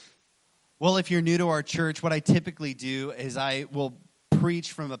Well, if you're new to our church, what I typically do is I will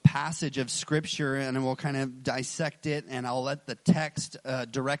preach from a passage of Scripture, and we'll kind of dissect it, and I'll let the text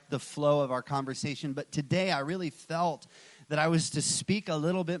direct the flow of our conversation. But today I really felt that I was to speak a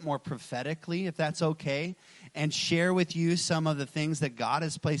little bit more prophetically, if that's okay, and share with you some of the things that God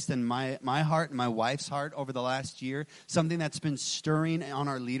has placed in my heart and my wife's heart over the last year, something that's been stirring on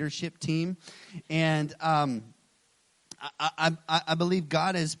our leadership team. And I believe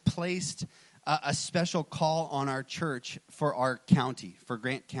God has placed a special call on our church for our county, for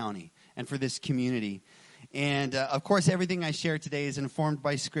Grant County, and for this community. And, of course, everything I share today is informed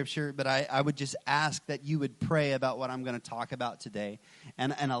by Scripture, but I would just ask that you would pray about what I'm going to talk about today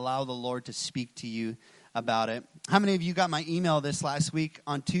and allow the Lord to speak to you about it. How many of you got my email this last week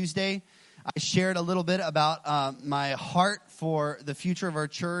on Tuesday? I shared a little bit about my heart for the future of our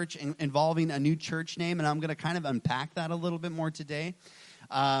church involving a new church name, and I'm going to kind of unpack that a little bit more today.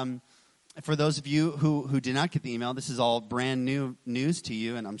 For those of you who did not get the email, this is all brand new news to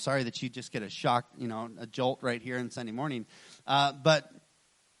you, and I'm sorry that you just get a shock, a jolt right here on Sunday morning. But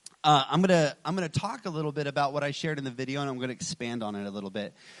I'm gonna talk a little bit about what I shared in the video, and I'm going to expand on it a little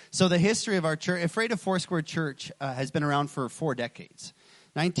bit. So the history of our church, Afraid of Foursquare Church, has been around for 4 decades.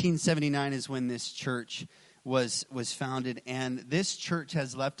 1979 is when this church was founded, and this church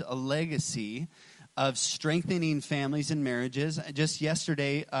has left a legacy of strengthening families and marriages. Just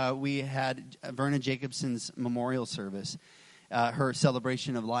yesterday, we had Verna Jacobson's memorial service, her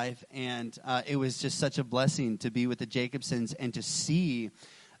celebration of life, and it was just such a blessing to be with the Jacobsons and to see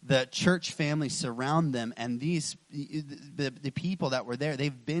the church family surround them, and the people that were there,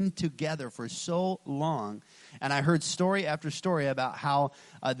 they've been together for so long. And I heard story after story about how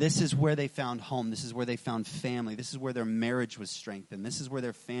this is where they found home. This is where they found family. This is where their marriage was strengthened. This is where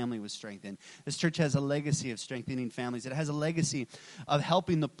their family was strengthened. This church has a legacy of strengthening families. It has a legacy of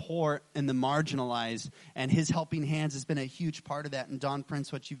helping the poor and the marginalized. And His Helping Hands has been a huge part of that. And Don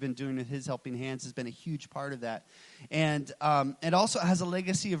Prince, what you've been doing with His Helping Hands has been a huge part of that. And it also has a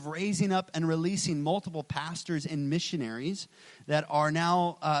legacy of raising up and releasing multiple pastors and missionaries that are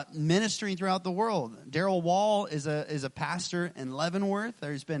now ministering throughout the world. Daryl Wall is a pastor in Leavenworth.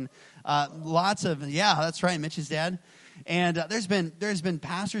 There's been lots of, that's right, Mitch's dad. And there's been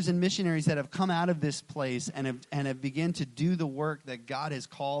pastors and missionaries that have come out of this place and have begun to do the work that God has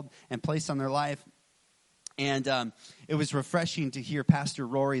called and placed on their life. And it was refreshing to hear Pastor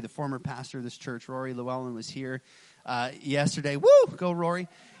Rory, the former pastor of this church, Rory Llewellyn, was here yesterday. Woo! Go, Rory.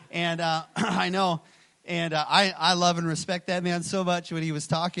 And I know. And I love and respect that man so much. When he was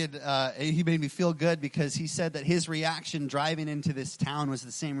talking, he made me feel good because he said that his reaction driving into this town was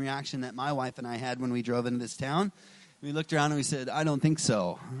the same reaction that my wife and I had when we drove into this town. We looked around and we said, I don't think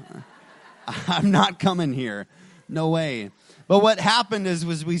so. I'm not coming here. No way. But what happened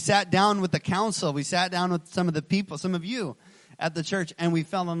was we sat down with the council. We sat down with some of the people, some of you at the church, and we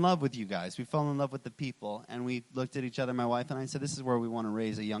fell in love with you guys. We fell in love with the people, and we looked at each other, my wife and I, and said, this is where we want to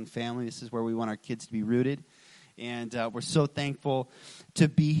raise a young family. This is where we want our kids to be rooted, and we're so thankful to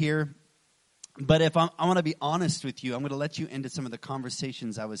be here. But if I want to be honest with you, I'm going to let you into some of the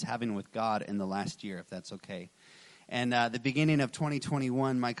conversations I was having with God in the last year, if that's okay. And the beginning of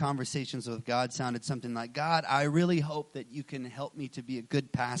 2021, my conversations with God sounded something like, God, I really hope that you can help me to be a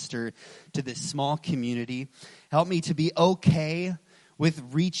good pastor to this small community. Help me to be okay with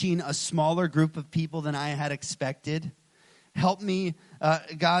reaching a smaller group of people than I had expected. Help me,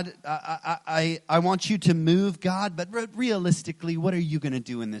 God, I want you to move, God, but realistically, what are you going to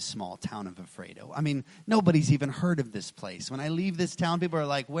do in this small town of Alfredo? I mean, nobody's even heard of this place. When I leave this town, people are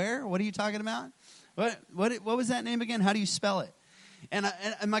like, where? What are you talking about? What was that name again? How do you spell it? And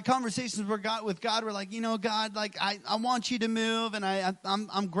my conversations with God were like, God, like I want you to move, and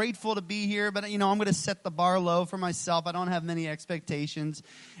I'm grateful to be here, but I'm going to set the bar low for myself. I don't have many expectations.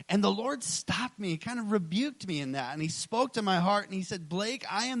 And the Lord stopped me, kind of rebuked me in that, and He spoke to my heart, and He said, Blake,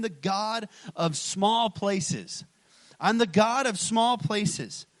 I am the God of small places. I'm the God of small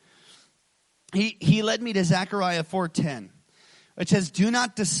places. He led me to Zechariah 4:10. It says, do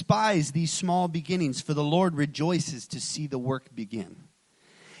not despise these small beginnings, for the Lord rejoices to see the work begin.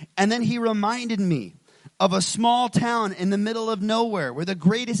 And then He reminded me of a small town in the middle of nowhere where the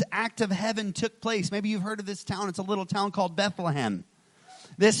greatest act of heaven took place. Maybe you've heard of this town. It's a little town called Bethlehem.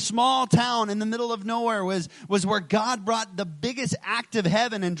 This small town in the middle of nowhere was where God brought the biggest act of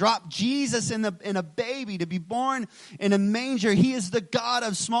heaven and dropped Jesus in a baby to be born in a manger. He is the God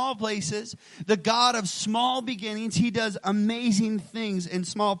of small places, the God of small beginnings. He does amazing things in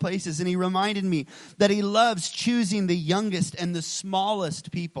small places. And He reminded me that He loves choosing the youngest and the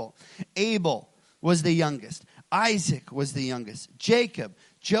smallest people. Abel was the youngest. Isaac was the youngest. Jacob,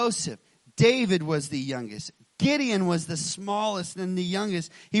 Joseph, David was the youngest. Gideon was the smallest and the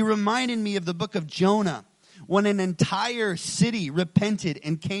youngest. He reminded me of the book of Jonah, when an entire city repented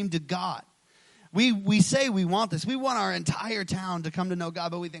and came to God. We say we want this. We want our entire town to come to know God,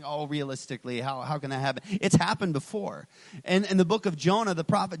 but we think, oh, realistically, how can that happen? It's happened before. And in the book of Jonah, the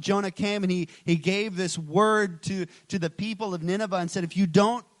prophet Jonah came and he gave this word to the people of Nineveh and said, if you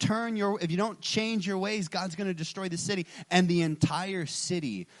don't change your ways, God's going to destroy the city. And the entire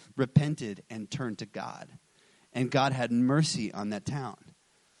city repented and turned to God. And God had mercy on that town.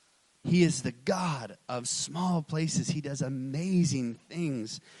 He is the God of small places. He does amazing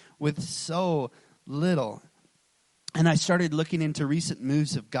things with so little. And I started looking into recent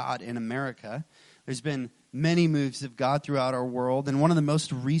moves of God in America. There's been many moves of God throughout our world. And one of the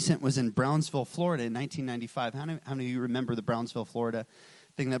most recent was in Brownsville, Florida in 1995. How many of you remember the Brownsville, Florida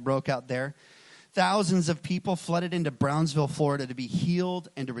thing that broke out there? Thousands of people flooded into Brownsville, Florida to be healed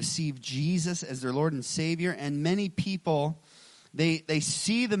and to receive Jesus as their Lord and Savior. And many people, they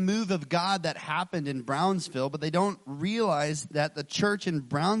see the move of God that happened in Brownsville, but they don't realize that the church in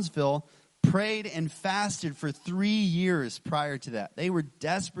Brownsville prayed and fasted for 3 years prior to that. They were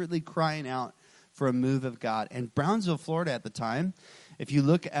desperately crying out for a move of God. And Brownsville, Florida at the time, if you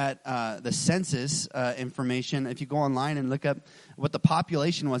look at the census information, if you go online and look up what the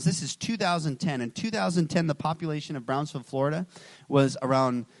population was, this is 2010. In 2010, the population of Brownsville, Florida was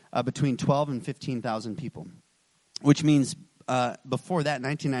around between 12 and 15,000 people, which means before that,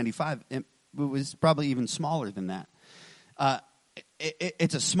 1995, it was probably even smaller than that.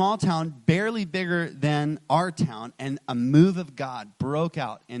 It's a small town, barely bigger than our town, and a move of God broke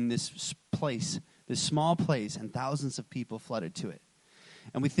out in this place, this small place, and thousands of people flooded to it.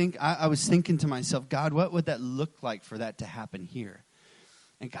 And I was thinking to myself, God, what would that look like for that to happen here?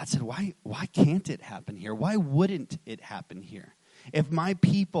 And God said, why can't it happen here? Why wouldn't it happen here? If my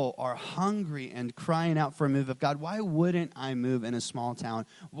people are hungry and crying out for a move of God, why wouldn't I move in a small town?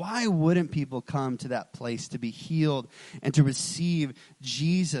 Why wouldn't people come to that place to be healed and to receive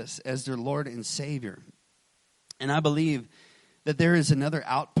Jesus as their Lord and Savior? And I believe that there is another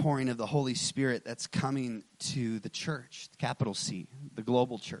outpouring of the Holy Spirit that's coming to the church, capital C, the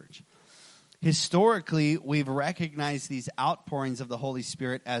global church. Historically, we've recognized these outpourings of the Holy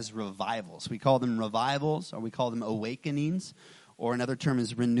Spirit as revivals. We call them revivals, or we call them awakenings, or another term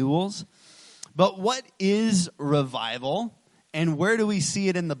is renewals. But what is revival, and where do we see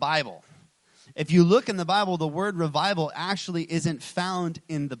it in the Bible? If you look in the Bible, the word revival actually isn't found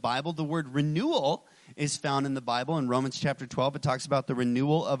in the Bible. The word renewal is found in the Bible. In Romans chapter 12, it talks about the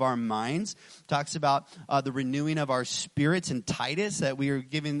renewal of our minds. It talks about the renewing of our spirits in Titus, that we are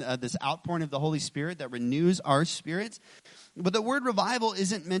given this outpouring of the Holy Spirit that renews our spirits. But the word revival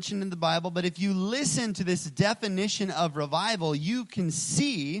isn't mentioned in the Bible. But if you listen to this definition of revival, you can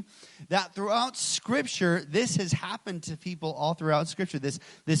see that throughout Scripture, this has happened to people all throughout Scripture.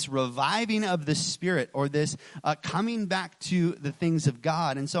 This reviving of the Spirit, or this coming back to the things of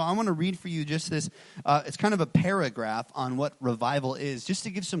God. And so I want to read for you just this. It's kind of a paragraph on what revival is, just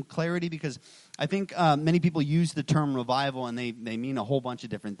to give some clarity, because I think many people use the term revival and they mean a whole bunch of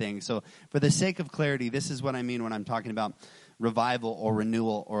different things. So for the sake of clarity, this is what I mean when I'm talking about revival or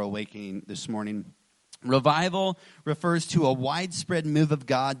renewal or awakening this morning. Revival refers to a widespread move of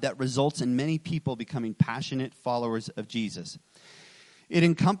God that results in many people becoming passionate followers of Jesus. It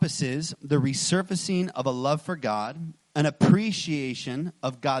encompasses the resurfacing of a love for God, an appreciation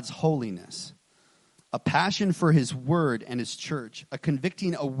of God's holiness, a passion for His Word and His church, a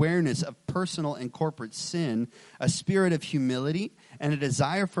convicting awareness of personal and corporate sin, a spirit of humility, and a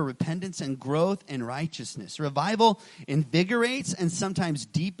desire for repentance and growth in righteousness. Revival invigorates and sometimes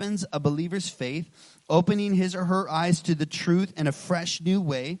deepens a believer's faith, opening his or her eyes to the truth in a fresh new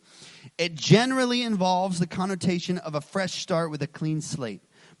way. It generally involves the connotation of a fresh start with a clean slate,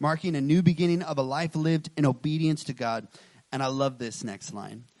 marking a new beginning of a life lived in obedience to God. And I love this next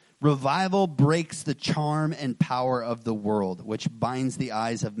line. Revival breaks the charm and power of the world, which binds the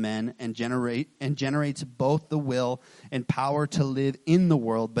eyes of men and generates both the will and power to live in the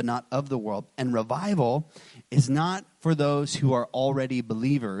world, but not of the world. And revival is not for those who are already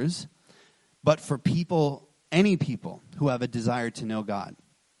believers, but for any people who have a desire to know God.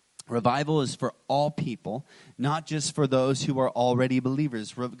 Revival is for all people, not just for those who are already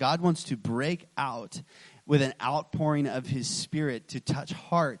believers. God wants to break out with an outpouring of His Spirit to touch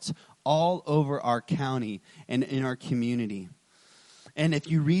hearts all over our county and in our community. And if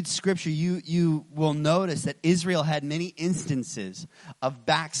you read Scripture, you will notice that Israel had many instances of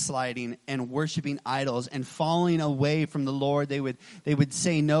backsliding and worshiping idols and falling away from the Lord. They would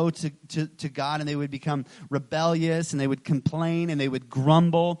say no to God, and they would become rebellious, and they would complain, and they would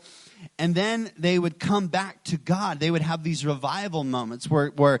grumble. And then they would come back to God. They would have these revival moments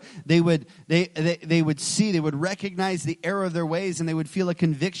where they would see, they would recognize the error of their ways, and they would feel a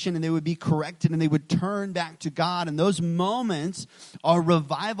conviction, and they would be corrected, and they would turn back to God. And those moments are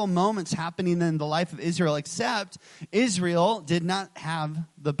revival moments happening in the life of Israel, except Israel did not have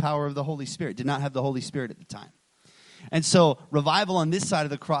the power of the Holy Spirit, did not have the Holy Spirit at the time. And so revival on this side of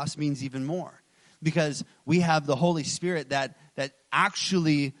the cross means even more, because we have the Holy Spirit that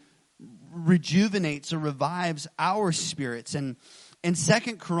actually rejuvenates or revives our spirits. And in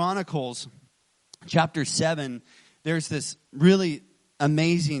 2 Chronicles chapter 7, there's this really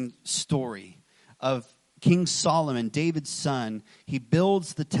amazing story of King Solomon, David's son. He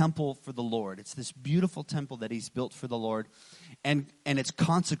builds the temple for the Lord. It's this beautiful temple that he's built for the Lord, and it's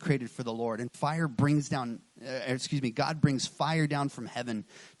consecrated for the Lord. And God brings fire down from heaven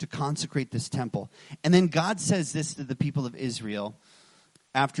to consecrate this temple. And then God says this to the people of Israel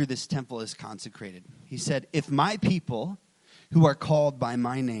after this temple is consecrated. He said, if my people who are called by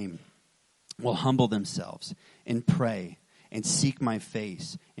my name will humble themselves and pray and seek my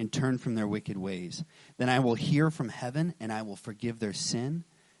face and turn from their wicked ways, then I will hear from heaven, and I will forgive their sin,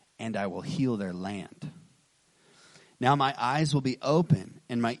 and I will heal their land. Now my eyes will be open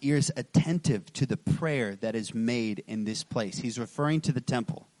and my ears attentive to the prayer that is made in this place. He's referring to the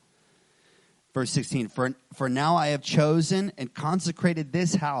temple. Verse 16, for now I have chosen and consecrated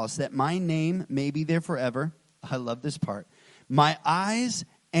this house, that my name may be there forever. I love this part. My eyes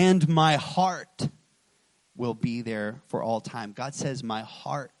and my heart will be there for all time. God says my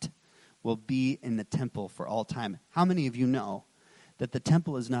heart will be in the temple for all time. How many of you know that the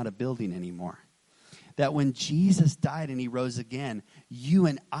temple is not a building anymore? That when Jesus died and he rose again, you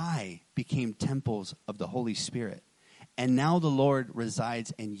and I became temples of the Holy Spirit. And now the Lord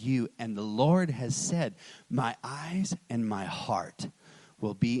resides in you. And the Lord has said, my eyes and my heart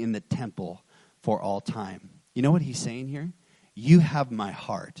will be in the temple for all time. You know what he's saying here? You have my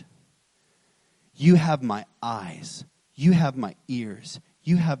heart. You have my eyes. You have my ears.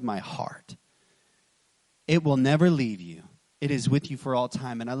 You have my heart. It will never leave you. It is with you for all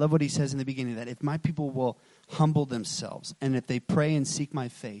time. And I love what he says in the beginning, that if my people will humble themselves, and if they pray and seek my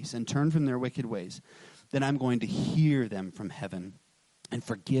face and turn from their wicked ways, then I'm going to hear them from heaven and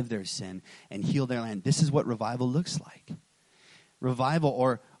forgive their sin and heal their land. This is what revival looks like. Revival,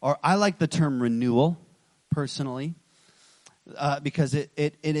 or I like the term renewal, personally, because it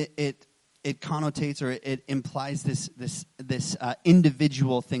connotates, or it implies this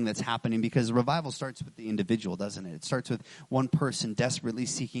individual thing that's happening, because revival starts with the individual, doesn't it? It starts with one person desperately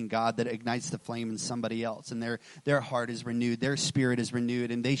seeking God that ignites the flame in somebody else, and their heart is renewed, their spirit is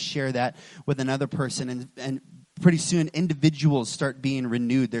renewed, and they share that with another person, and pretty soon individuals start being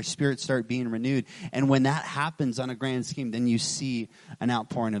renewed, their spirits start being renewed, and when that happens on a grand scheme, then you see an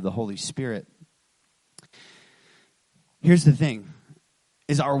outpouring of the Holy Spirit. Here's the thing.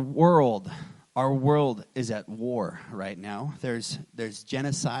 Is our world is at war right now. There's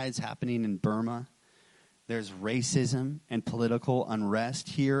genocides happening in Burma. There's racism and political unrest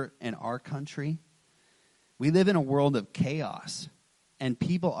here in our country. We live in a world of chaos, and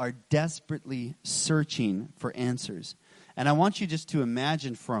people are desperately searching for answers. And I want you just to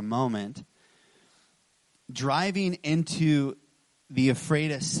imagine for a moment driving into the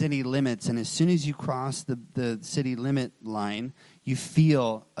Ephrata city limits, and as soon as you cross the city limit line, you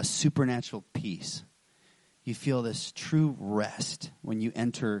feel a supernatural peace. You feel this true rest when you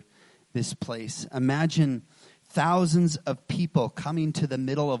enter this place. Imagine thousands of people coming to the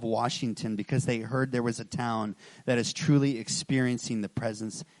middle of Washington because they heard there was a town that is truly experiencing the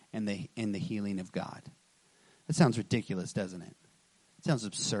presence and the healing of God. That sounds ridiculous, doesn't it? It sounds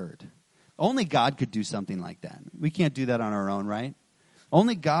absurd. Only God could do something like that. We can't do that on our own, right?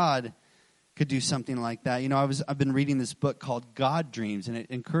 Only God could do something like that. You know, I've been reading this book called God Dreams, and it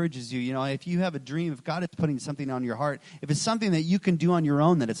encourages you, if you have a dream, if God is putting something on your heart, if it's something that you can do on your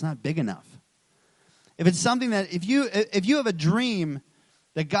own, that it's not big enough. If it's something that, if you have a dream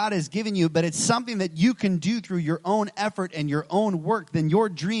that God has given you, but it's something that you can do through your own effort and your own work, then your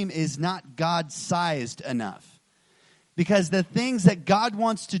dream is not God-sized enough. Because the things that God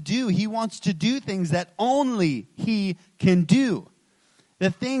wants to do, he wants to do things that only he can do. The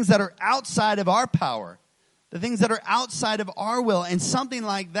things that are outside of our power, the things that are outside of our will, and something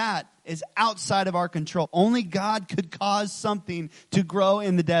like that is outside of our control. Only God could cause something to grow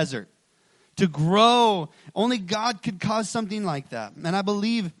in the desert, to grow. Only God could cause something like that. And I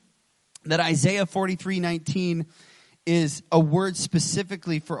believe that Isaiah 43:19 is a word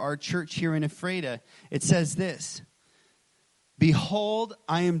specifically for our church here in Ephrata. It says this, "Behold,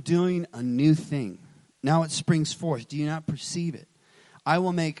 I am doing a new thing. Now it springs forth. Do you not perceive it? I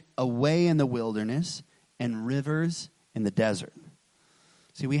will make a way in the wilderness and rivers in the desert."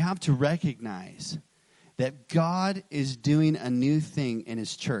 See, we have to recognize that God is doing a new thing in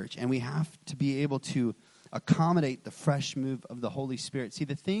his church, and we have to be able to accommodate the fresh move of the Holy Spirit. See,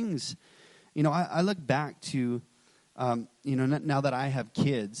 the things, I look back to, now that I have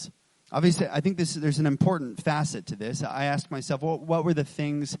kids, obviously, I think there's an important facet to this. I asked myself, well, what were the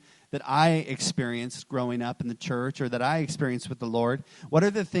things that I experienced growing up in the church or that I experienced with the Lord? What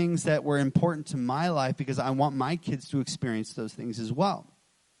are the things that were important to my life because I want my kids to experience those things as well?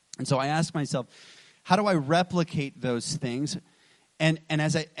 And so I asked myself, how do I replicate those things? And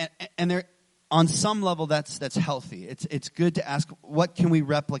there, on some level, that's healthy. It's good to ask, what can we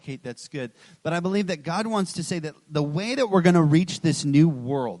replicate that's good? But I believe that God wants to say that the way that we're going to reach this new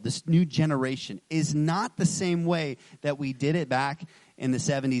world, this new generation, is not the same way that we did it back in the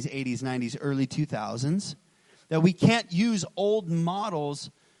 70s, 80s, 90s, early 2000s. That we can't use old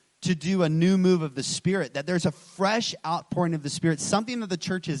models to do a new move of the Spirit. That there's a fresh outpouring of the Spirit, something that the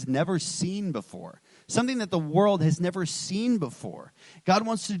church has never seen before. Something that the world has never seen before. God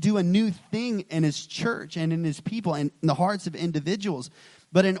wants to do a new thing in his church and in his people and in the hearts of individuals.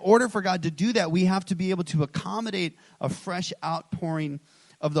 But in order for God to do that, we have to be able to accommodate a fresh outpouring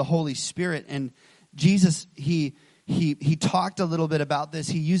of the Holy Spirit. And Jesus, he talked a little bit about this.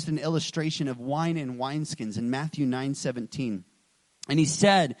 He used an illustration of wine and wineskins in Matthew 9:17. And he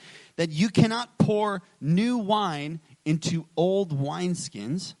said that you cannot pour new wine into old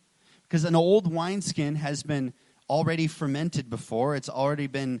wineskins, because an old wineskin has been already fermented before. It's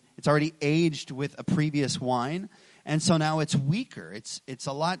already aged with a previous wine. And so now it's weaker. It's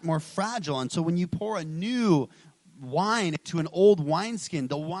a lot more fragile. And so when you pour a new wine into an old wineskin,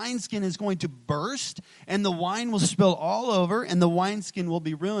 the wineskin is going to burst and the wine will spill all over and the wineskin will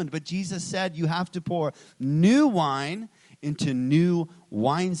be ruined. But Jesus said you have to pour new wine into new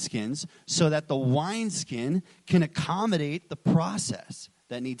wineskins so that the wineskin can accommodate the process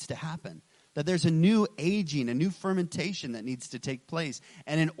that needs to happen. That there's a new aging, a new fermentation that needs to take place.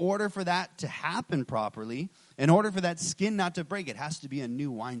 And in order for that to happen properly, in order for that skin not to break, it has to be a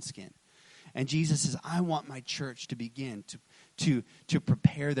new wineskin. And Jesus says, I want my church to begin to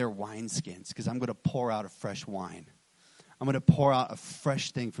prepare their wineskins because I'm going to pour out a fresh wine. I'm going to pour out a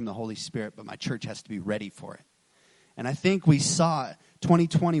fresh thing from the Holy Spirit, but my church has to be ready for it. And I think we saw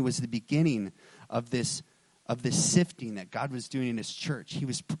 2020 was the beginning of this sifting that God was doing in his church. He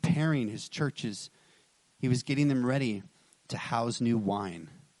was preparing his churches. He was getting them ready to house new wine,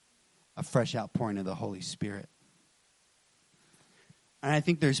 a fresh outpouring of the Holy Spirit. And I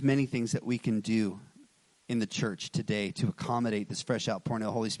think there's many things that we can do in the church today to accommodate this fresh outpouring of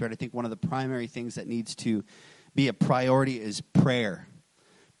the Holy Spirit. I think one of the primary things that needs to be a priority is prayer.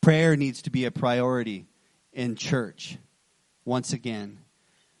 Prayer needs to be a priority in church, once again,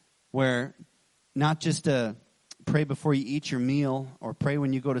 where not just pray before you eat your meal or pray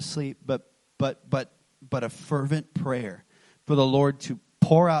when you go to sleep, but a fervent prayer for the Lord to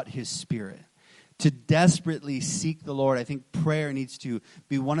pour out his Spirit, to desperately seek the Lord. I think prayer needs to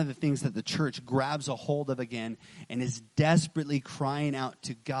be one of the things that the church grabs a hold of again and is desperately crying out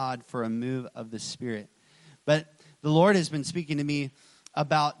to God for a move of the Spirit. But the Lord has been speaking to me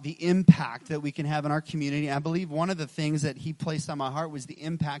about the impact that we can have in our community. I believe one of the things that he placed on my heart was the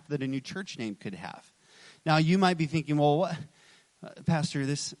impact that a new church name could have. Now, you might be thinking, well, what, Pastor,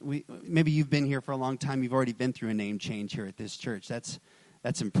 maybe you've been here for a long time. You've already been through a name change here at this church. That's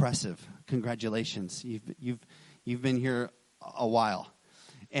impressive. Congratulations. You've been here a while.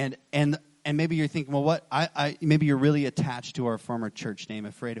 And maybe you're thinking, well, what? Maybe you're really attached to our former church name,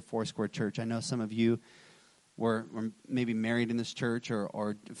 Ephrata Foursquare Church. I know some of you were maybe married in this church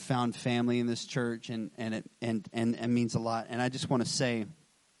or found family in this church, and it means a lot. And I just want to say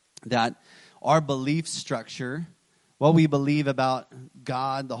that our belief structure, what we believe about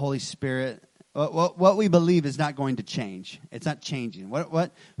God, the Holy Spirit, what we believe is not going to change. It's not changing.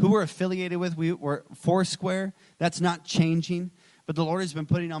 Who we're affiliated with, we're Foursquare. That's not changing. But the Lord has been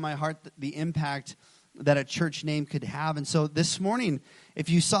putting on my heart the impact that a church name could have. And so this morning, if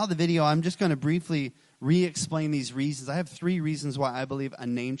you saw the video, I'm just going to briefly re-explain these reasons. I have 3 reasons why I believe a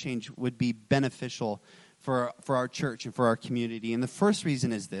name change would be beneficial for our church and for our community. And the first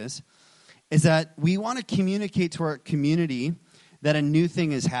reason is this, is that we want to communicate to our community that a new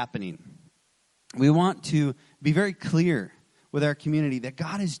thing is happening. We want to be very clear with our community that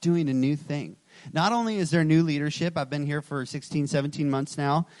God is doing a new thing. Not only is there new leadership, I've been here for 16, 17 months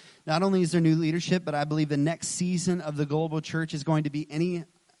now. Not only is there new leadership, but I believe the next season of the global church is going to be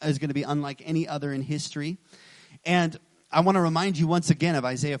unlike any other in history. And I want to remind you once again of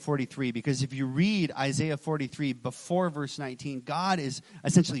Isaiah 43, because if you read Isaiah 43 before verse 19, God is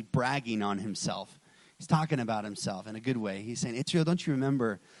essentially bragging on himself. He's talking about himself in a good way. He's saying, Israel, don't you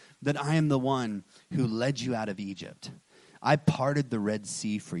remember that I am the one who led you out of Egypt? I parted the Red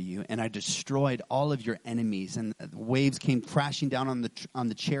Sea for you, and I destroyed all of your enemies, and the waves came crashing down on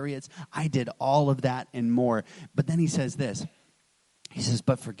the chariots. I did all of that and more. But then he says this. He says,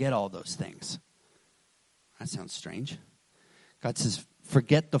 but forget all those things. That sounds strange. God says,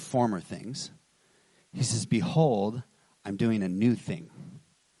 forget the former things. He says, behold, I'm doing a new thing.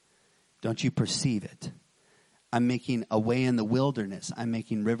 Don't you perceive it? I'm making a way in the wilderness. I'm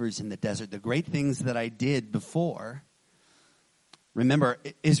making rivers in the desert. The great things that I did before. Remember,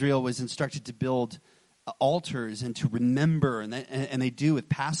 Israel was instructed to build altars and to remember, and they do with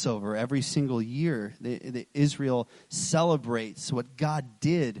Passover every single year. Israel celebrates what God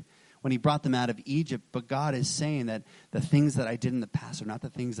did when he brought them out of Egypt. But God is saying that the things that I did in the past are not the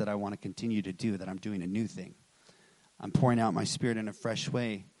things that I want to continue to do, that I'm doing a new thing. I'm pouring out my Spirit in a fresh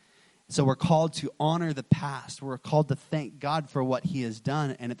way. So we're called to honor the past. We're called to thank God for what he has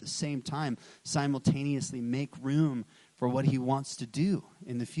done, and at the same time, simultaneously make room for what he wants to do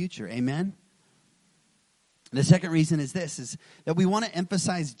in the future. Amen? The second reason is this, is that we want to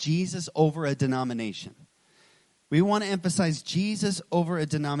emphasize Jesus over a denomination. We want to emphasize Jesus over a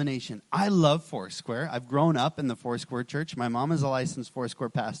denomination. I love Foursquare. I've grown up in the Foursquare church. My mom is a licensed Foursquare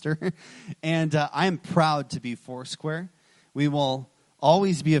pastor, and I am proud to be Foursquare. We will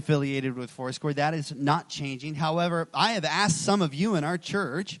always be affiliated with Foursquare. That is not changing. However, I have asked some of you in our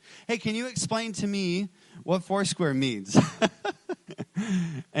church, hey, can you explain to me what Foursquare means?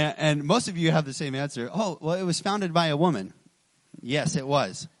 and most of you have the same answer. Oh, well, it was founded by a woman. Yes, it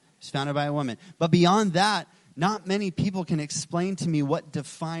was. It was founded by a woman. But beyond that, not many people can explain to me what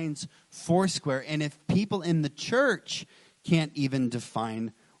defines Foursquare. And if people in the church can't even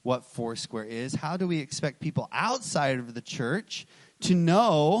define what Foursquare is, how do we expect people outside of the church to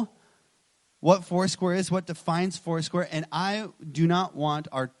know what Foursquare is, what defines Foursquare? And I do not want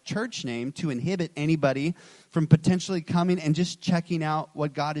our church name to inhibit anybody from potentially coming and just checking out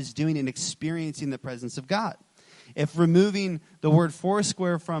what God is doing and experiencing the presence of God. If removing the word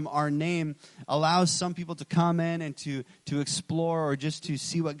Foursquare from our name allows some people to come in and to explore or just to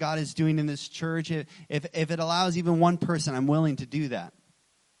see what God is doing in this church, if it allows even one person, I'm willing to do that.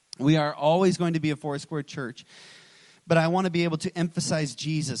 We are always going to be a Foursquare church. But I want to be able to emphasize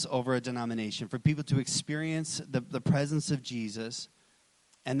Jesus over a denomination, for people to experience the presence of Jesus,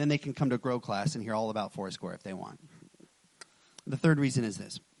 and then they can come to Grow Class and hear all about Foursquare if they want. The third reason is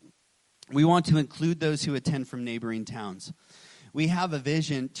this. We want to include those who attend from neighboring towns. We have a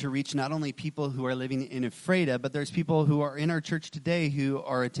vision to reach not only people who are living in Ephrata, but there's people who are in our church today who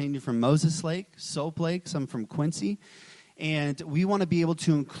are attending from Moses Lake, Soap Lake, some from Quincy. And we want to be able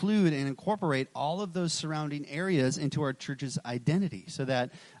to include and incorporate all of those surrounding areas into our church's identity, so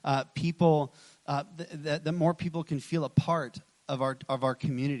that that more people can feel a part of our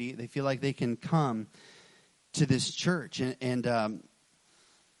community. They feel like they can come to this church, and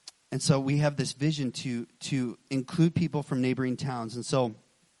so we have this vision to include people from neighboring towns. And so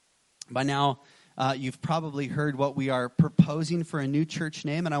by now, you've probably heard what we are proposing for a new church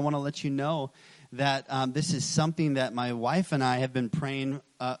name, and I want to let you know that this is something that my wife and I have been praying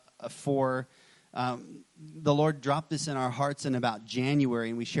for. The Lord dropped this in our hearts in about January,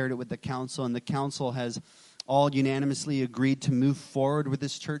 and we shared it with the council, and the council has all unanimously agreed to move forward with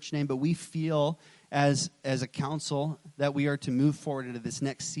this church name. But we feel as a council that we are to move forward into this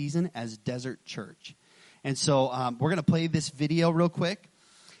next season as Desert Church. And so we're going to play this video real quick.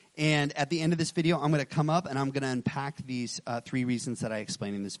 And at the end of this video, I'm going to come up and I'm going to unpack these 3 reasons that I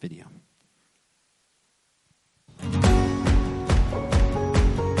explained in this video.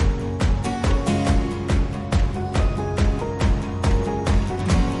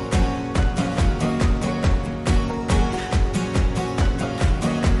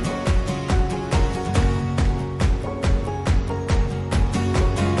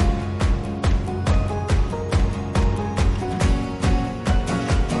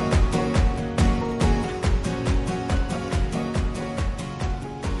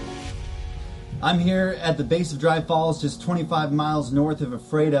 I'm here at the base of Dry Falls, just 25 miles north of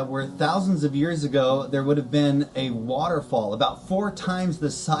Ephrata, where thousands of years ago there would have been a waterfall about 4 times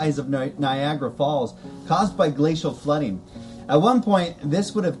the size of Niagara Falls, caused by glacial flooding. At one point,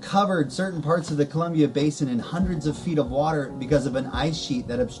 this would have covered certain parts of the Columbia Basin in hundreds of feet of water because of an ice sheet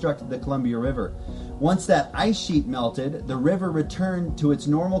that obstructed the Columbia River. Once that ice sheet melted, the river returned to its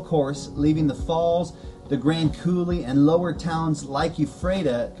normal course, leaving the falls, the Grand Coulee, and lower towns like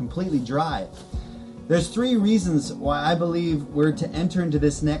Ephrata completely dry. There's 3 reasons why I believe we're to enter into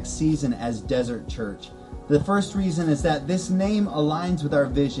this next season as Desert Church. The first reason is that this name aligns with our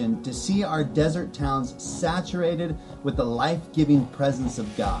vision to see our desert towns saturated with the life-giving presence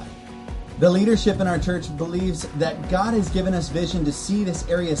of God. The leadership in our church believes that God has given us vision to see this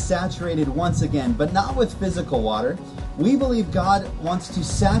area saturated once again, but not with physical water. We believe God wants to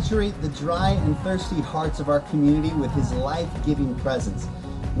saturate the dry and thirsty hearts of our community with His life-giving presence.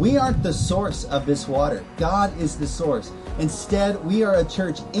 We aren't the source of this water. God is the source. Instead, we are a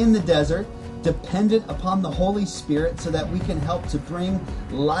church in the desert, dependent upon the Holy Spirit so that we can help to bring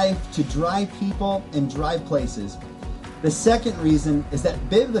life to dry people in dry places. The second reason is that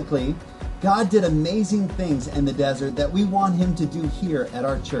biblically, God did amazing things in the desert that we want Him to do here at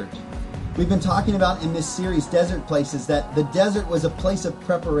our church. We've been talking about in this series, Desert Places, that the desert was a place of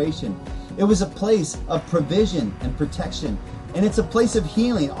preparation. It was a place of provision and protection. And it's a place of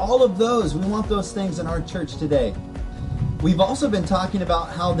healing. All of those, we want those things in our church today. We've also been talking about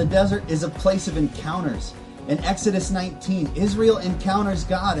how the desert is a place of encounters. In Exodus 19, Israel encounters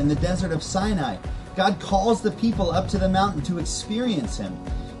God in the desert of Sinai. God calls the people up to the mountain to experience Him.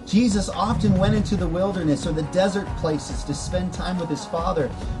 Jesus often went into the wilderness or the desert places to spend time with His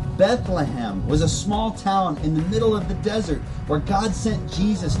Father. Bethlehem was a small town in the middle of the desert where God sent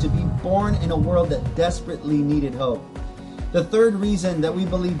Jesus to be born in a world that desperately needed hope. The third reason that we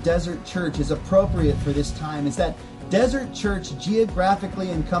believe Desert Church is appropriate for this time is that Desert Church geographically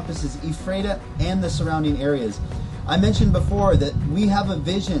encompasses Ephrata and the surrounding areas. I mentioned before that we have a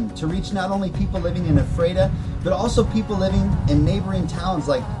vision to reach not only people living in Ephrata, but also people living in neighboring towns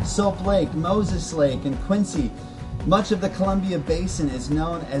like Soap Lake, Moses Lake, and Quincy. Much of the Columbia Basin is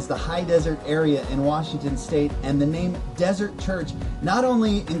known as the high desert area in Washington State, and the name Desert Church not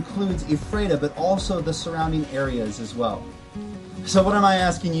only includes Ephrata, but also the surrounding areas as well. So what am I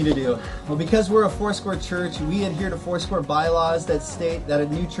asking you to do? Well, because we're a Foursquare church, we adhere to Foursquare bylaws that state that a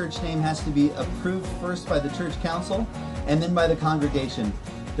new church name has to be approved first by the church council and then by the congregation.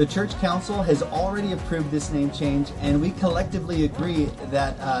 The church council has already approved this name change, and we collectively agree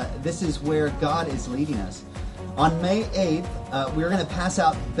that this is where God is leading us. On May 8th, we're going to pass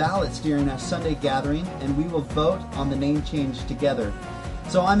out ballots during our Sunday gathering, and we will vote on the name change together.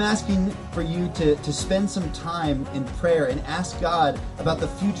 So I'm asking for you to spend some time in prayer and ask God about the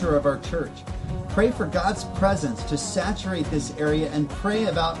future of our church. Pray for God's presence to saturate this area and pray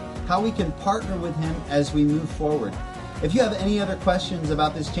about how we can partner with Him as we move forward. If you have any other questions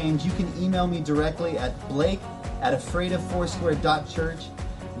about this change, you can email me directly at blake@afraidofoursquare.church.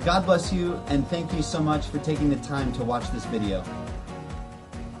 God bless you, and thank you so much for taking the time to watch this video.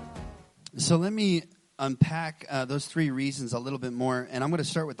 So let me unpack those 3 reasons a little bit more, and I'm going to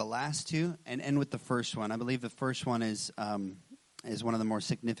start with the last 2 and end with the first one. I believe the first one is one of the more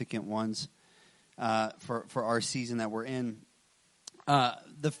significant ones for our season that we're in.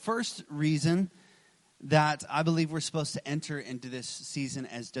 The first reason that I believe we're supposed to enter into this season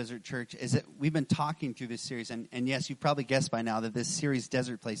as Desert Church is that we've been talking through this series, and yes, you've probably guessed by now that this series,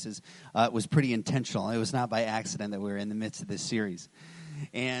 Desert Places, was pretty intentional. It was not by accident that we were in the midst of this series.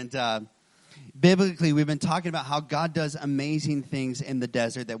 And biblically, we've been talking about how God does amazing things in the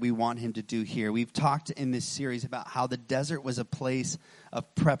desert that we want Him to do here. We've talked in this series about how the desert was a place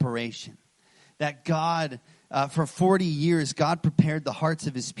of preparation. That God, for 40 years, God prepared the hearts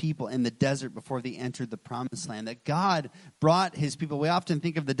of His people in the desert before they entered the promised land. That God brought His people. We often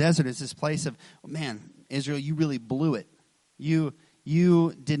think of the desert as this place of, oh man, Israel, you really blew it. You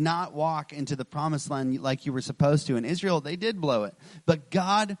did not walk into the promised land like you were supposed to. In Israel, they did blow it. But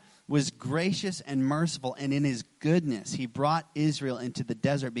God was gracious and merciful, and in His goodness, He brought Israel into the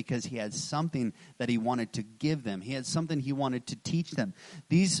desert because He had something that He wanted to give them. He had something He wanted to teach them.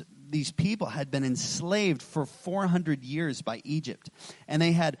 These people had been enslaved for 400 years by Egypt, and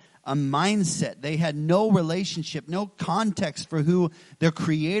they had a mindset. They had no relationship, no context for who their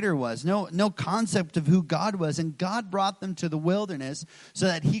Creator was, no concept of who God was. And God brought them to the wilderness so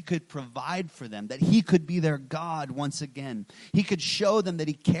that He could provide for them, that He could be their God once again. He could show them that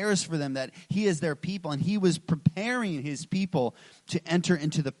He cares for them, that He is their people, and He was preparing His people to enter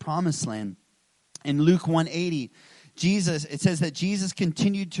into the promised land. In Luke 180, it says that Jesus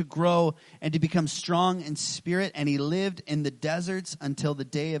continued to grow and to become strong in spirit, and He lived in the deserts until the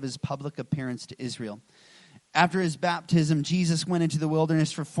day of His public appearance to Israel. After His baptism, Jesus went into the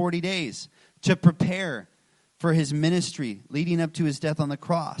wilderness for 40 days to prepare for his ministry leading up to his death on the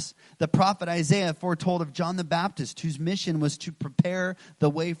cross. The prophet Isaiah foretold of John the Baptist, whose mission was to prepare the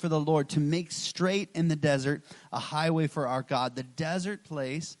way for the Lord, to make straight in the desert a highway for our God. The desert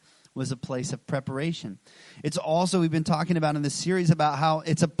place was a place of preparation. It's also, we've been talking about in this series about how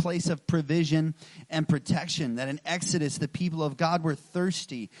it's a place of provision and protection. That in Exodus, the people of God were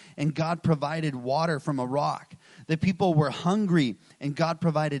thirsty and God provided water from a rock. The people were hungry and God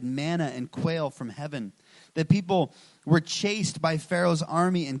provided manna and quail from heaven. The people were chased by Pharaoh's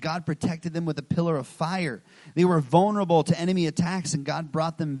army and God protected them with a pillar of fire. They were vulnerable to enemy attacks and God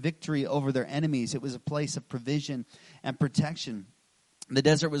brought them victory over their enemies. It was a place of provision and protection. The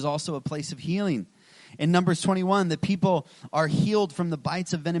desert was also a place of healing. In Numbers 21, the people are healed from the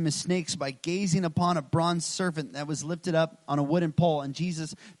bites of venomous snakes by gazing upon a bronze serpent that was lifted up on a wooden pole. And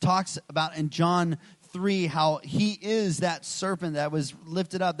Jesus talks about in John 3 how he is that serpent that was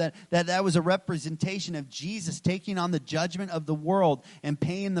lifted up, that was a representation of Jesus taking on the judgment of the world and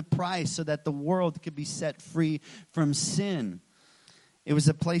paying the price so that the world could be set free from sin. It was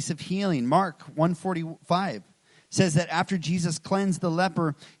a place of healing. Mark 1:45 says that after Jesus cleansed the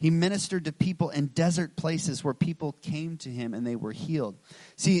leper, he ministered to people in desert places where people came to him and they were healed.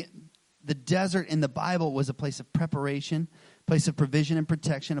 See, the desert in the Bible was a place of preparation, place of provision and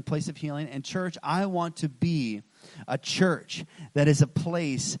protection, a place of healing. And church, I want to be a church that is a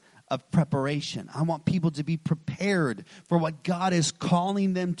place of preparation. I want people to be prepared for what God is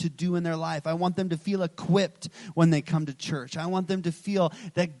calling them to do in their life. I want them to feel equipped when they come to church. I want them to feel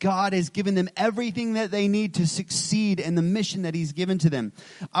that God has given them everything that they need to succeed in the mission that he's given to them.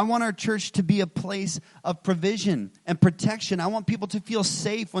 I want our church to be a place of provision and protection. I want people to feel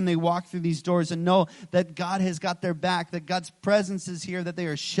safe when they walk through these doors and know that God has got their back, that God's presence is here, that they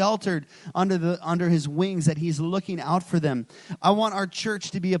are sheltered under his wings, that he's looking out for them. I want our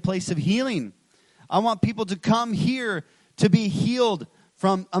church to be a place of healing. I want people to come here to be healed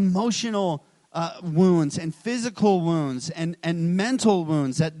from emotional wounds and physical wounds and mental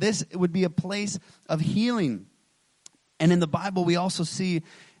wounds, that this would be a place of healing. And in the Bible, we also see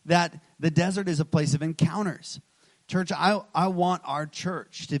that the desert is a place of encounters. Church, I want our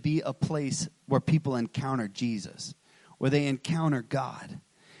church to be a place where people encounter Jesus, where they encounter God.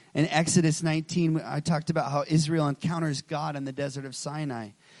 In Exodus 19, I talked about how Israel encounters God in the desert of Sinai.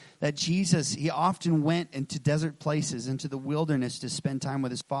 That Jesus, he often went into desert places, into the wilderness to spend time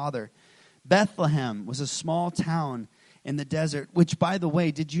with his Father. Bethlehem was a small town in the desert, which, by the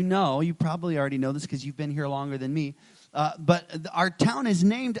way, did you know, you probably already know this because you've been here longer than me, but our town is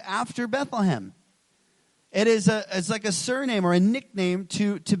named after Bethlehem. It's like a surname or a nickname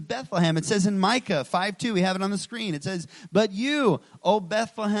to Bethlehem. It says in Micah 5:2, we have it on the screen. It says, "But you, O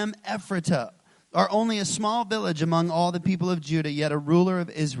Bethlehem Ephratah, are only a small village among all the people of Judah, yet a ruler of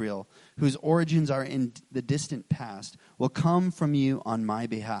Israel, whose origins are in the distant past, will come from you on my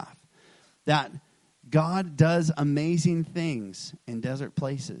behalf." That God does amazing things in desert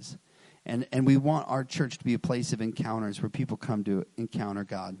places. And we want our church to be a place of encounters where people come to encounter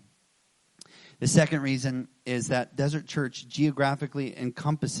God. The second reason is that Desert Church geographically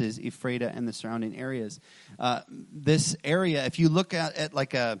encompasses Ephrata and the surrounding areas. This area, if you look at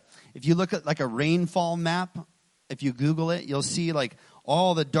like a rainfall map, if you Google it, you'll see like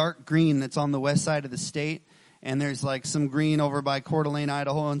all the dark green that's on the west side of the state, and there's like some green over by Coeur d'Alene,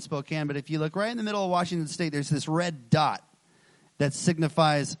 Idaho, and Spokane. But if you look right in the middle of Washington State, there's this red dot that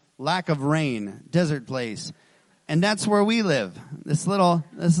signifies lack of rain, desert place. And that's where we live. This little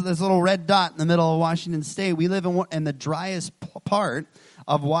red dot in the middle of Washington State. We live in the driest part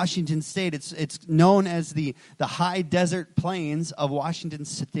of Washington State. It's known as the high desert plains of Washington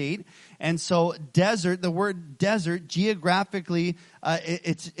State. And so desert, the word desert, geographically,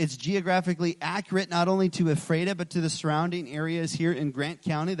 it's geographically accurate not only to Ephrata but to the surrounding areas here in Grant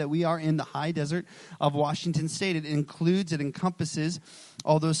County, that we are in the high desert of Washington State. It encompasses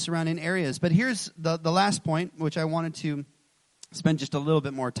all those surrounding areas. But here's the last point, which I wanted to spend just a little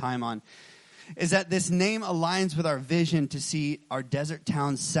bit more time on, is that this name aligns with our vision to see our desert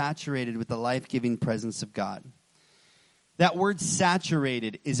towns saturated with the life-giving presence of God. That word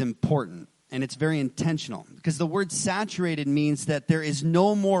saturated is important, and it's very intentional, because the word saturated means that there is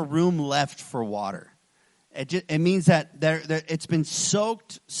no more room left for water. It means that it's been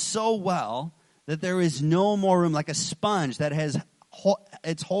soaked so well that there is no more room, like a sponge that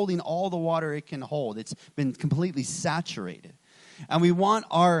it's holding all the water it can hold. It's been completely saturated. And we want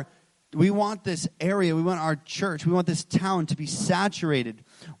this area, we want our church, we want this town to be saturated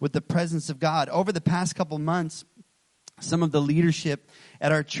with the presence of God. Over the past couple months, some of the leadership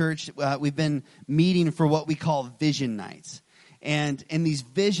at our church, we've been meeting for what we call vision nights. And in these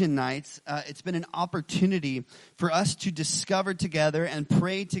vision nights, it's been an opportunity for us to discover together and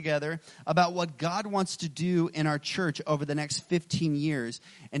pray together about what God wants to do in our church over the next 15 years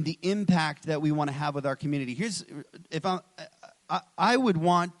and the impact that we want to have with our community. I would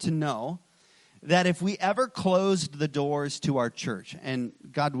want to know that if we ever closed the doors to our church, and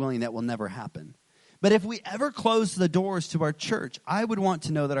God willing, that will never happen. But if we ever closed the doors to our church, I would want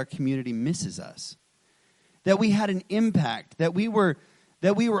to know that our community misses us. That we had an impact, that we were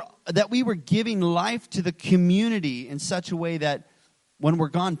giving life to the community in such a way that when we're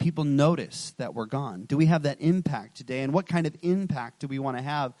gone, people notice that we're gone. Do we have that impact today? And what kind of impact do we want to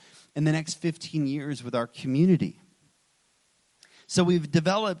have in the next 15 years with our community? So we've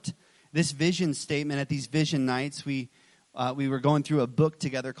developed this vision statement at these vision nights. We were going through a book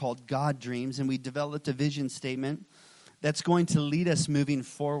together called God Dreams, and we developed a vision statement that's going to lead us moving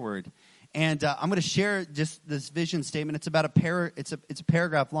forward. And I'm going to share just this vision statement. It's about it's a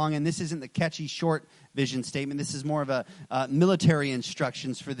paragraph long, and this isn't the catchy short vision statement. This is more of a military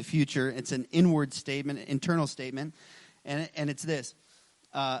instructions for the future. It's an inward statement, an internal statement, and it's this.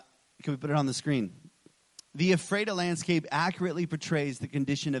 Can we put it on the screen? The Ephrata landscape accurately portrays the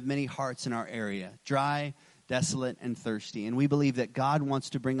condition of many hearts in our area, dry, desolate, and thirsty. And we believe that God wants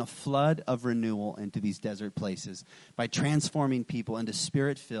to bring a flood of renewal into these desert places by transforming people into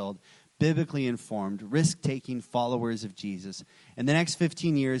spirit-filled, biblically informed, risk-taking followers of Jesus. In the next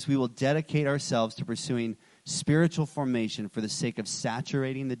 15 years, we will dedicate ourselves to pursuing spiritual formation for the sake of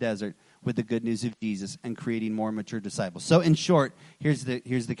saturating the desert with the good news of Jesus and creating more mature disciples. So in short, here's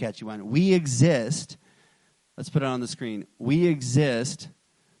the catchy one. We exist. Let's put it on the screen. We exist.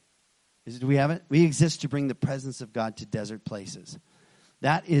 Do we have it? We exist to bring the presence of God to desert places.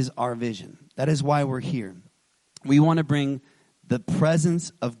 That is our vision. That is why we're here. We want to bring the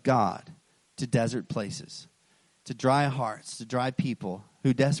presence of God to desert places, to dry hearts, to dry people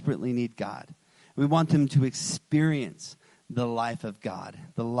who desperately need God. We want them to experience the life of God,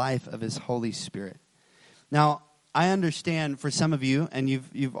 the life of His Holy Spirit. Now, I understand for some of you, and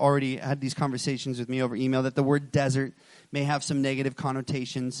you've already had these conversations with me over email, that the word desert may have some negative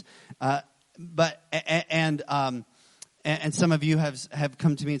connotations, and some of you have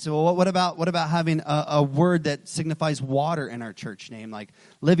come to me and said, well, what about having a word that signifies water in our church name, like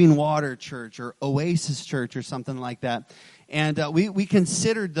Living Water Church or Oasis Church or something like that? And we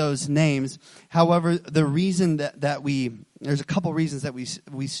considered those names. However, the reason there's a couple reasons that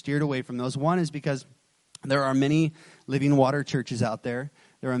we steered away from those. One is because there are many Living Water churches out there.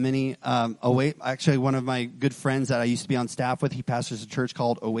 There are many, actually one of my good friends that I used to be on staff with, he pastors a church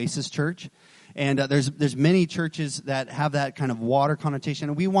called Oasis Church. And there's many churches that have that kind of water connotation.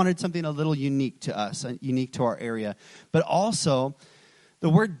 And we wanted something a little unique to us, unique to our area. But also, the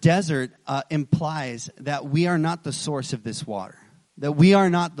word desert implies that we are not the source of this water, that we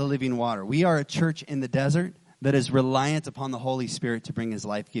are not the living water. We are a church in the desert that is reliant upon the Holy Spirit to bring His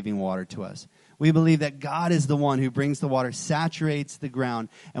life-giving water to us. We believe that God is the one who brings the water, saturates the ground,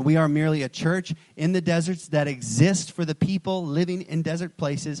 and we are merely a church in the deserts that exist for the people living in desert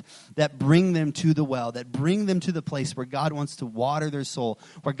places, that bring them to the well, that bring them to the place where God wants to water their soul,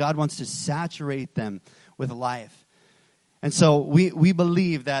 where God wants to saturate them with life. And so we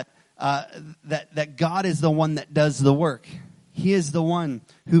believe that God is the one that does the work. He is the one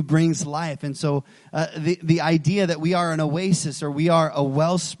who brings life. And so the idea that we are an oasis or we are a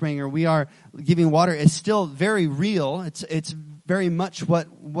wellspring or we are giving water is still very real. It's very much what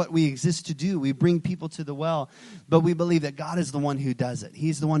we exist to do. We bring people to the well, but we believe that God is the one who does it.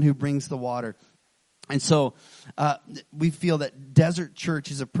 He's the one who brings the water. And so we feel that Desert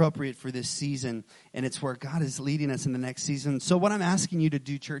Church is appropriate for this season, and it's where God is leading us in the next season. So what I'm asking you to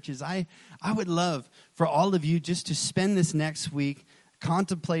do, church, is I would love for all of you just to spend this next week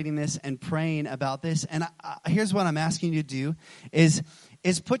contemplating this and praying about this. And here's what I'm asking you to do is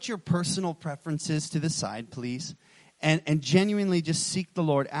put your personal preferences to the side, please, and genuinely just seek the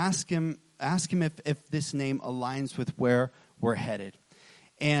Lord. Ask him if this name aligns with where we're headed.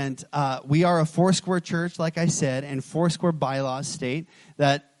 And we are a Foursquare church, like I said, and Foursquare bylaws state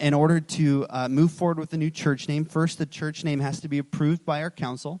that in order to move forward with the new church name, first the church name has to be approved by our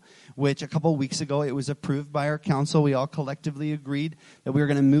council, which a couple of weeks ago it was approved by our council. We all collectively agreed that we were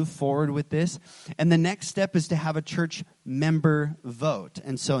going to move forward with this. And the next step is to have a church member vote.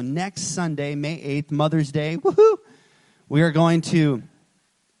 And so next Sunday, May 8th, Mother's Day, woohoo, we are going to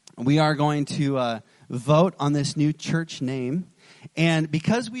vote on this new church name. And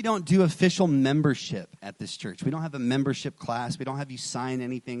because we don't do official membership at this church, we don't have a membership class, we don't have you sign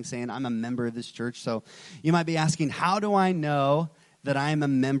anything saying I'm a member of this church. So you might be asking, how do I know that I am a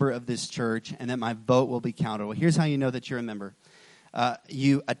member of this church and that my vote will be counted? Well, here's how you know that you're a member.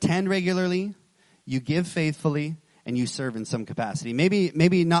 you attend regularly, you give faithfully, and you serve in some capacity.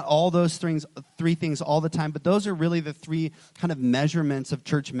 Maybe not all those three things all the time, but those are really the three kind of measurements of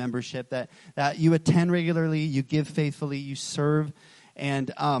church membership, that you attend regularly, you give faithfully, you serve,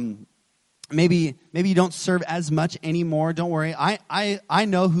 and maybe you don't serve as much anymore. Don't worry. I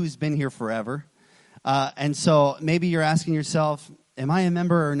know who's been here forever. And so maybe you're asking yourself, am I a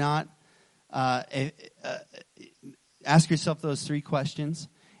member or not? Ask yourself those three questions.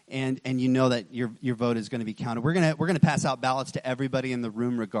 And you know that your vote is going to be counted. We're gonna pass out ballots to everybody in the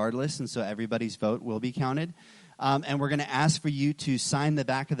room regardless, and so everybody's vote will be counted. And we're going to ask for you to sign the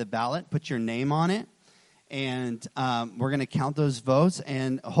back of the ballot, put your name on it, and we're going to count those votes.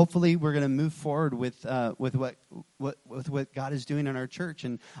 And hopefully, we're going to move forward with what God is doing in our church.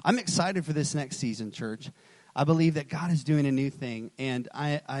 And I'm excited for this next season, church. I believe that God is doing a new thing, and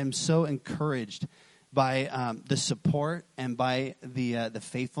I'm so encouraged by the support and by the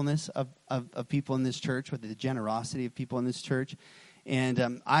faithfulness of people in this church, with the generosity of people in this church.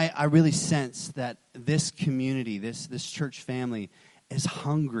 And I really sense that this community, this church family, is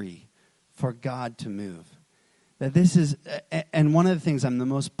hungry for God to move. That this is, and one of the things I'm the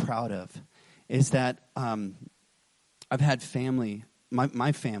most proud of is that I've had family,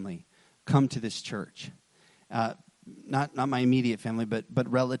 my family, come to this church. Not my immediate family,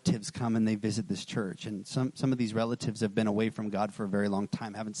 but relatives come and they visit this church. And some of these relatives have been away from God for a very long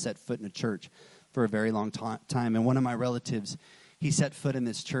time, haven't set foot in a church for a very long time. And one of my relatives, he set foot in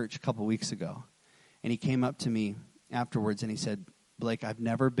this church a couple weeks ago. And he came up to me afterwards and he said, Blake, I've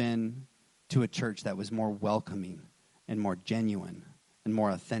never been to a church that was more welcoming and more genuine and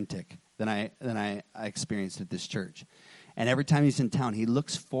more authentic than I experienced at this church. And every time he's in town, he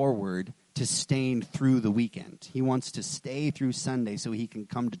looks forward to staying through the weekend. He wants to stay through Sunday so he can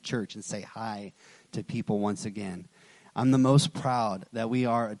come to church and say hi to people once again. I'm the most proud that we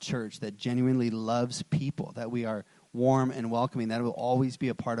are a church that genuinely loves people, that we are warm and welcoming. That will always be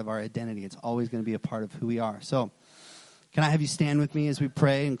a part of our identity. It's always going to be a part of who we are. So, can I have you stand with me as we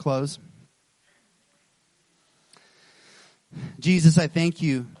pray and close? Jesus, I thank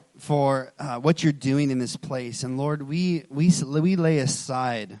you for what you're doing in this place. And Lord, we lay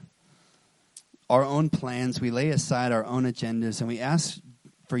aside our own plans, we lay aside our own agendas, and we ask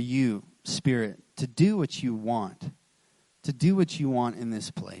for you, Spirit, to do what you want in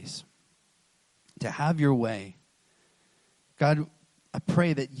this place, to have your way. God, I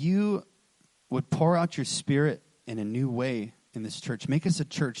pray that you would pour out your Spirit in a new way in this church. Make us a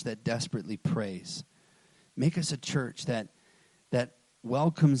church that desperately prays. Make us a church that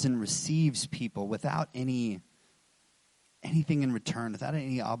welcomes and receives people without anything in return, without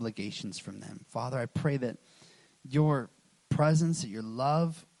any obligations from them. Father, I pray that your presence, that your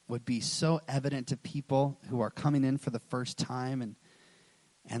love would be so evident to people who are coming in for the first time.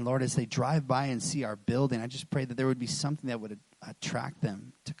 And Lord, as they drive by and see our building, I just pray that there would be something that would attract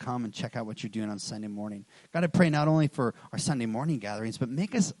them to come and check out what you're doing on Sunday morning. God, I pray not only for our Sunday morning gatherings, but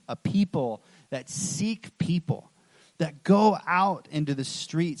make us a people that seek people, that go out into the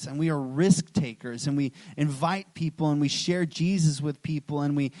streets, and we are risk takers, and we invite people, and we share Jesus with people,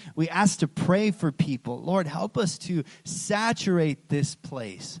 and we ask to pray for people. Lord, help us to saturate this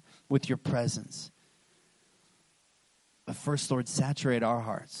place with your presence. But first, Lord, saturate our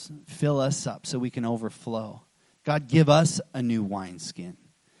hearts. Fill us up so we can overflow. God, give us a new wineskin.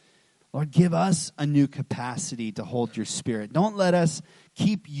 Lord, give us a new capacity to hold your Spirit. Don't let us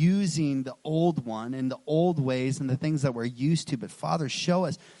keep using the old one and the old ways and the things that we're used to. But Father, show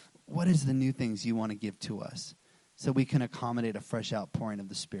us what is the new things you want to give to us so we can accommodate a fresh outpouring of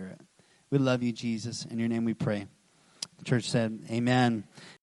the Spirit. We love you, Jesus. In your name we pray. The church said, amen.